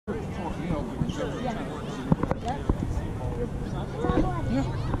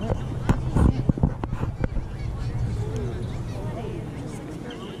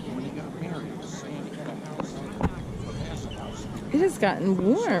It has gotten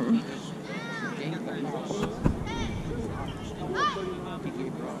warm.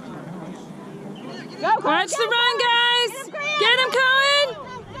 Watch the run, guys! Get him, Cohen!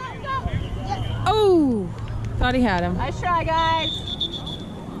 Oh! Thought he had him. Nice try, guys!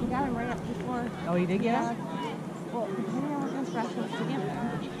 He got him right up before. Oh, he did get him? Well, depending on what kind of scratch was to get him.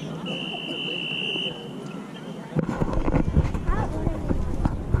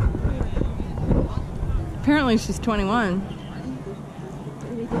 Apparently she's 21.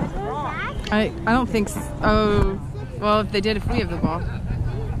 I don't think so. Oh, well, if they did, if we have the ball.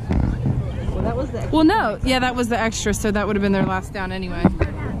 Well, that was the extra. Well, no. Yeah, that was the extra, so that would have been their last down anyway.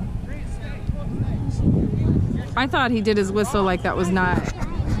 I thought he did his whistle like that was not.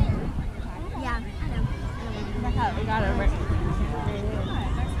 Yeah, I know. We got it right.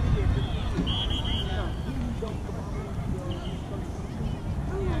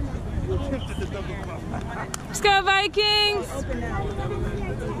 Let's go, Vikings!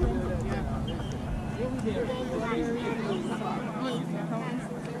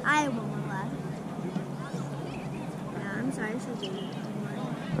 I won't left. Yeah, I'm sorry, this is I'm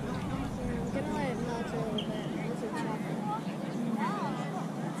gonna let it melt a little bit. This is chocolate.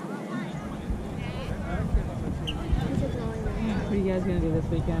 What are you guys gonna do this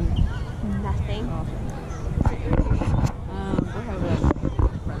weekend? Nothing. Oh. We'll have a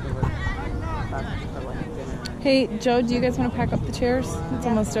Hey, Joe, do you guys want to pack up the chairs? It's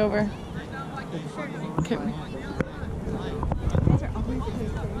almost over. Okay. My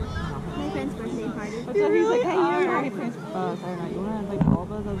friend's birthday party. So he's like, hey, you know, sorry night. You wanna have like all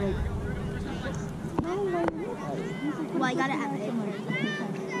those? I was like, Well, I got it at my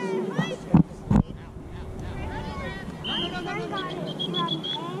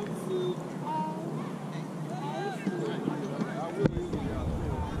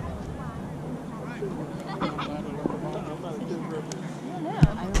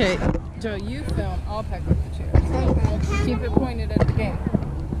Okay, Joe, you film. I'll pack up the chairs. Keep it pointed at the game.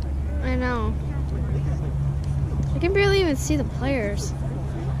 I know. I can barely even see the players.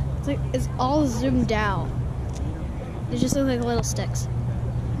 It's like it's all zoomed out. They just look like little sticks.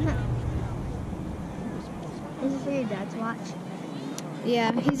 Is it for your dad to watch?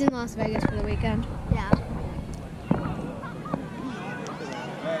 Yeah, he's in Las Vegas for the weekend. Yeah.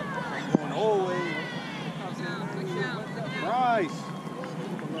 Going all the way. Rice.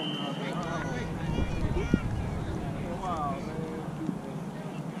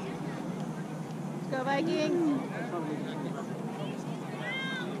 let's go Vikings!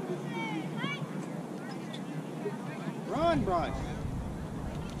 Run, Bryce.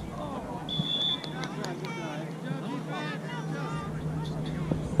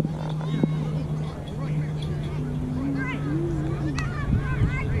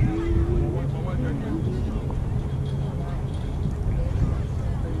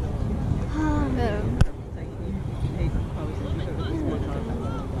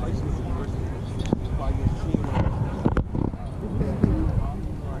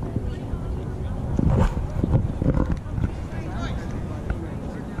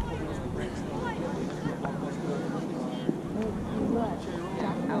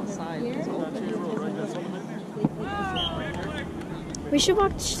 We should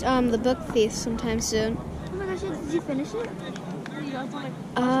watch The Book Thief sometime soon. Oh my gosh, did you finish it?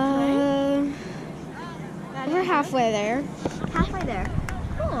 We're halfway there. Halfway there.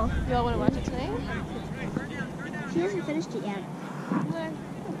 Cool. You all want to watch it tonight? She hasn't finished it yet.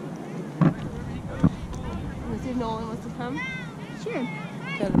 Let's see if Nolan wants to come. Sure.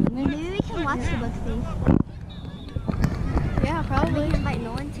 Maybe we can watch The Book Thief. Yeah, probably. We can invite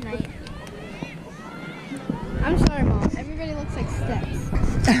Nolan tonight. I'm sorry, Mom. Everybody looks like steps.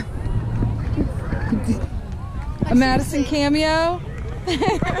 A Madison cameo?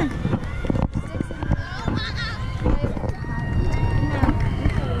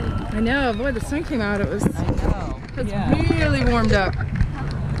 I know, boy, the sun came out. It was really warmed up.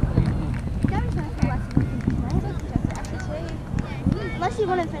 Unless you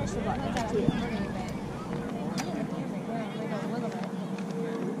want to finish the book, it's up to you.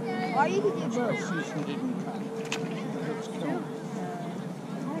 Or you could do both.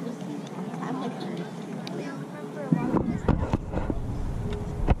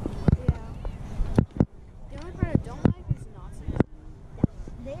 The only part I don't like is Nazis.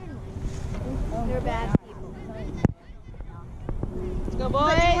 They're bad people. Let's go But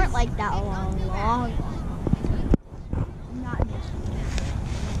boys! they weren't like that long.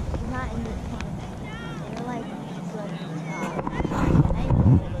 Not not in the they're like not in the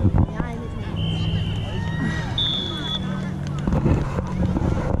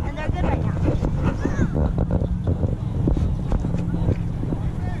and they're good right now.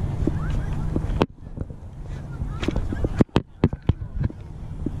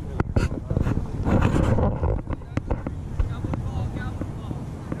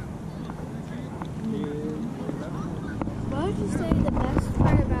 What would you say the best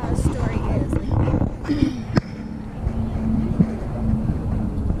part about a story is?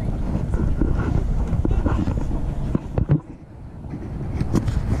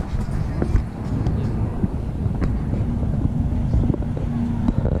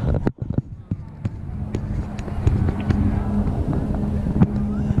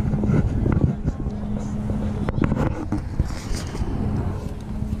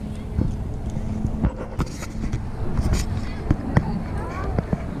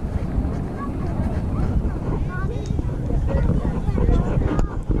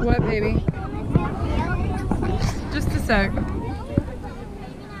 What, baby? Just a sec.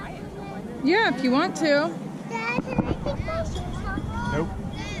 Yeah, if you want to. Nope.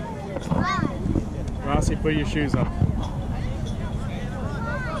 Rossi, put your shoes on.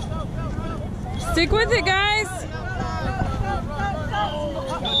 Stick with it, guys.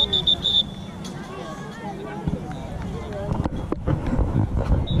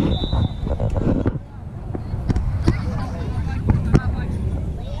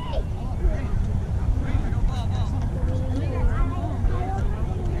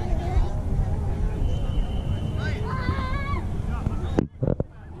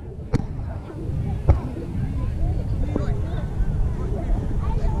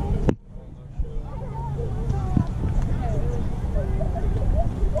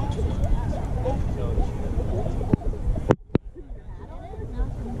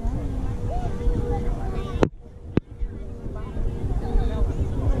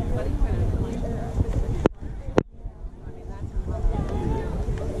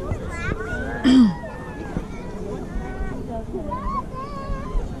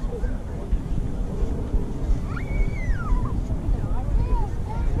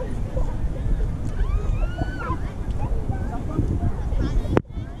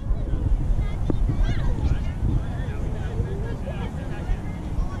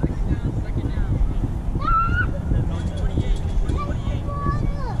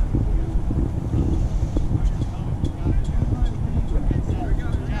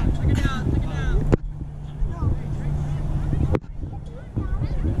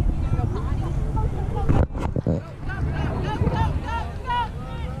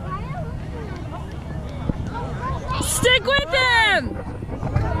 Stick with him!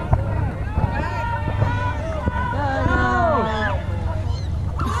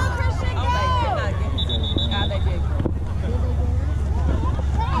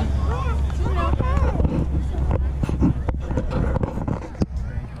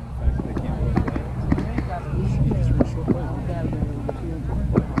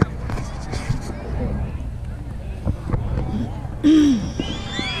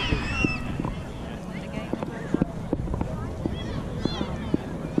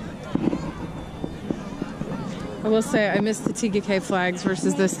 I will say I miss the TKK flags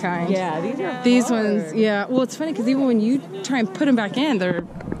versus this kind. Yeah, These ones, yeah. Well, it's funny because even when you try and put them back in, they're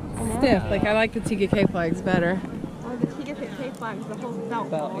stiff. Like, I like the TKK flags better. Oh, the TKK flags, the whole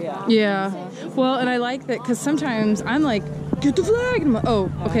belt. Yeah. Yeah. Well, and I like that because sometimes I'm like, get the flag. And I'm like,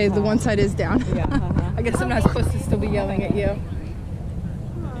 oh, okay, the one side is down. Yeah. I guess I'm not supposed to still be yelling at you.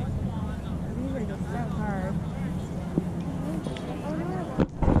 These are just so hard.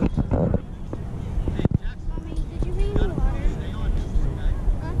 Did you bring any water?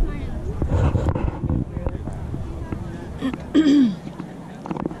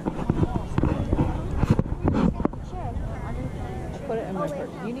 Put it in my purse.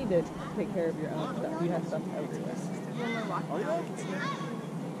 You need to take care of your own stuff. You have stuff everywhere.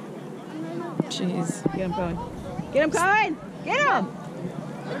 Jeez. Get him going. Get him going! Get him!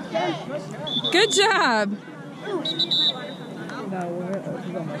 Good job. No,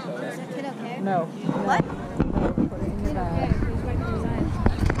 he's on my shoulder. Is the kid okay? No. What? No, put it in your bag.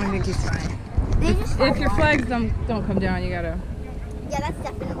 I think he's fine. They just If your flags don't come down, you gotta. yeah, that's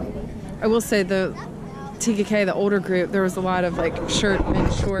definitely. I will say the TKK, the older group, there was a lot of like shirt,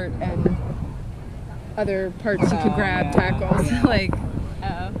 men's short, and other parts you could grab, tackles. Like,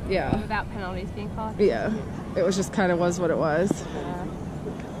 yeah. Without penalties being called. Yeah. It was just kind of was what it was.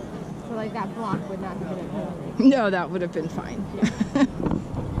 So like that block would not have been a penalty. No, that would have been fine.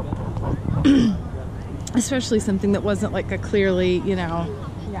 Especially something that wasn't like a clearly, you know,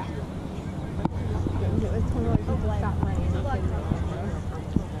 Yeah. happened. It was totally just stop playing.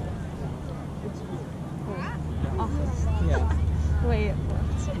 Office. Yeah. The way it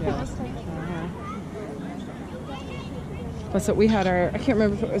works. Yeah. But so we had our, I can't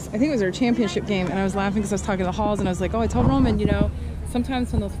remember if it was, I think it was our championship game, and I was laughing because I was talking to the halls, and I was like, oh, I told Roman, you know,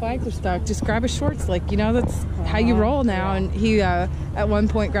 sometimes when those flags are stuck, just grab his shorts, like, you know, that's how you roll now. And he, at one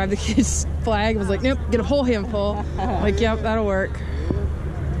point, grabbed the kid's flag and was like, nope, get a whole handful. Like, yep, that'll work.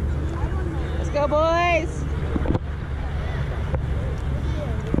 Let's go, boys!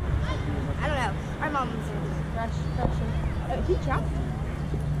 I don't know. Our mom's He dropped.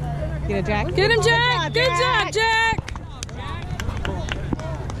 Get a Jack. Get him, Jack! Good job, Jack!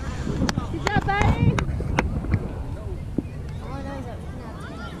 Good job, buddy.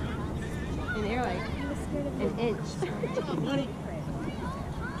 And you're like an inch.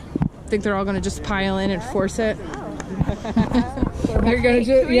 Think they're all gonna just pile in and force it? They're gonna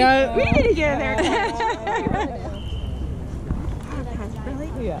just, yeah. We need to get there.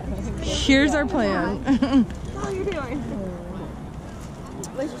 Yeah. Here's our plan. How are you doing?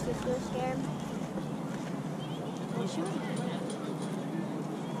 Was your sister scared?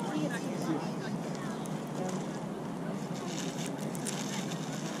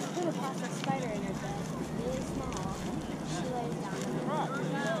 Put a plastic spider in her bed. Really small. She lays down on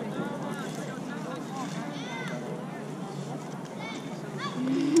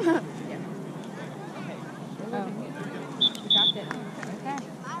You dropped it. Okay.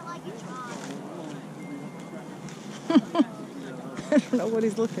 I don't know what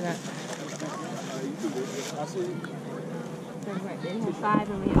he's looking at. Right. They had 5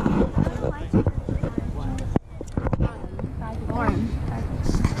 and we had 1.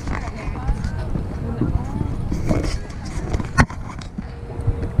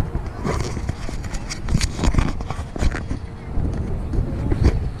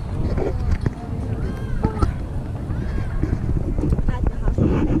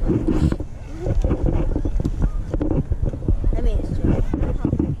 I mean, it's true.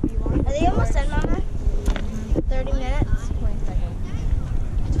 Are they almost done, Mama? 30 minutes? 20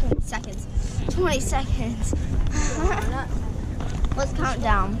 seconds. 20 seconds. Let's count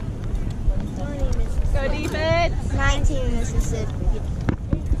down. 20 Mississippi. Go defense. 19 Mississippi.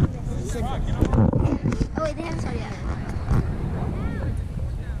 Oh wait, they haven't started yet.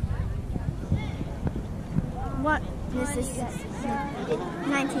 What Mississippi?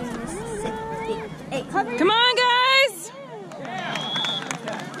 19 Mississippi. 8. Come on, guys!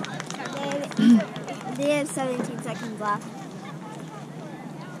 They have 17 seconds left.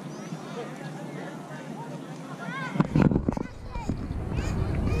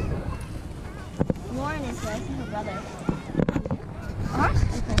 Lauren is with her brother. Huh?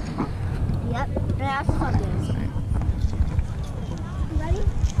 Yep. And I also saw this. Ready?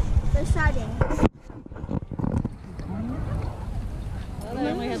 They're starting. Well, they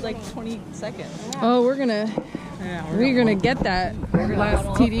only had like 20 seconds. Oh, we're gonna get that last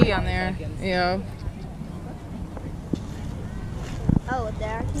follow up TD on there. seconds. Yeah. Oh,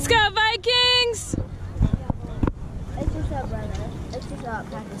 there. Let's go, Vikings! It's just a brother. It's just a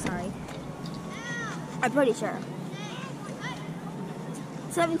practice, sorry. I'm pretty sure.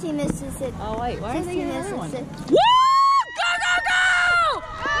 17 Mississippi. Oh, wait, why are they 16 getting another one? Mississippi. Woo! Go, go, go!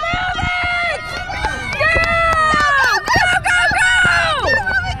 Move it! Go!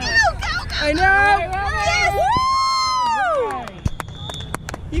 I know! Woo!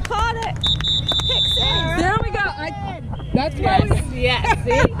 You caught it! Kick six! There we go. That's why we... Yes,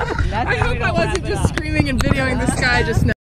 see? That's I hope I wasn't just screaming and videoing this guy just now.